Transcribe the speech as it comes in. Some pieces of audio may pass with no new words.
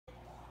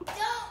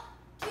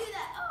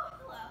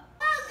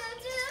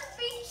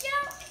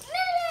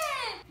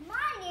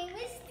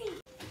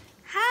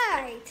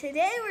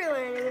today we're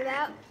learning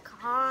about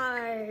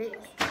cars.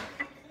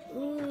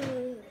 Ooh,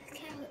 look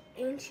how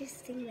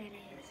interesting that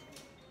is.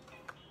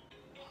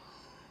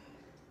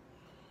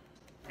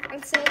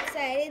 I'm so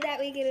excited that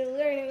we get to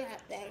learn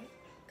about them.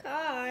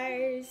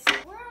 Cars.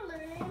 We're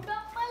learning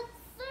about my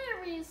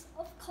series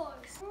of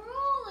cars.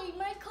 Rolling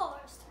my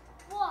cars.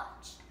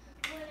 Watch.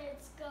 When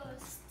it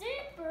goes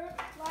steeper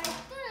like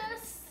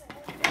this,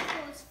 it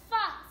goes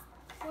fast.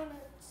 When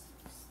it's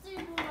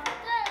steeper like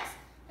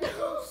this, it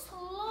goes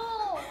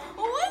slow.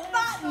 Who's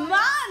that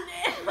man?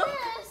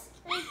 This,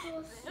 it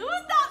goes slow.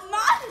 Who's that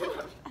man?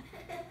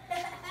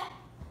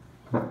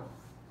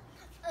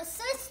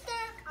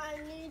 Assistant, I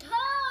need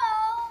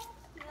help.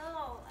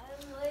 No,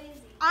 I'm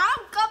lazy.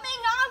 I'm coming.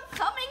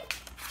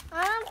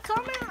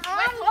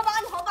 Wait,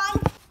 hold on.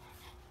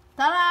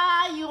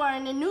 Ta-da! You are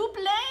in a new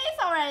place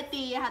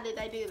already. How did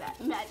I do that?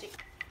 Magic.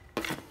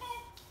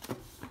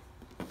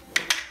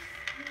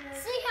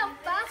 See how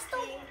fast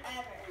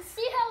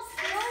See how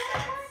slow I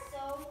am?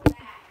 So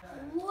fast.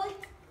 What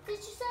did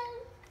you say?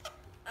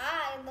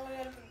 I don't want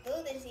to do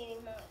this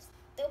anymore.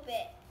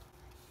 Stupid.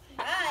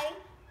 I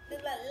do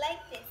not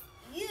like this.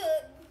 You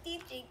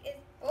teaching is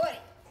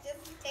boring. Just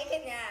take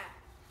a nap.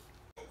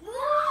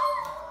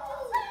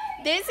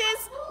 This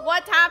is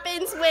what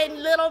happens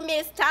when little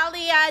Miss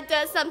Talia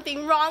does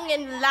something wrong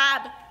in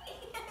lab.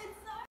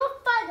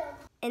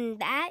 And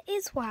that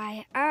is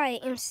why I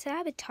am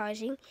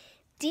sabotaging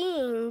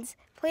Dean's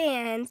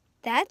plans.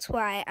 That's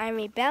why I'm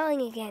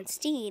rebelling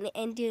against Dean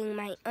and doing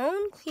my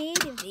own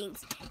creative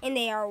things, and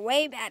they are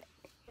way better.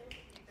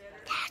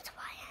 That's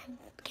why I'm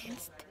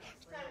against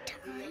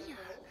Talia,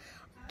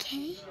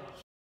 okay?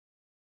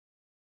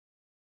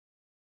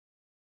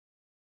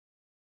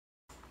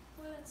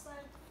 When it's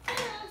like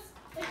this,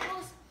 it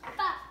goes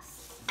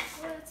fast.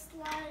 When it's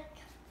like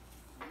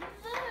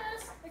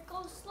this, it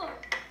goes slow.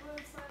 When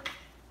it's like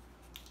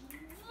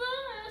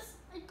this,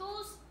 it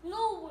goes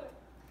nowhere.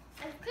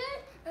 Okay?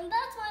 And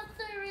that's my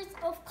theories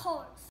of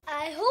cars.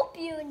 I hope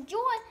you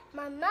enjoy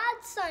my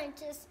mad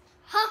scientist.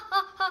 Ha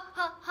ha ha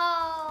ha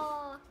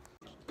ha.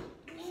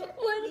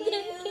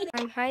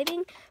 I'm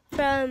hiding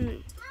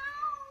from...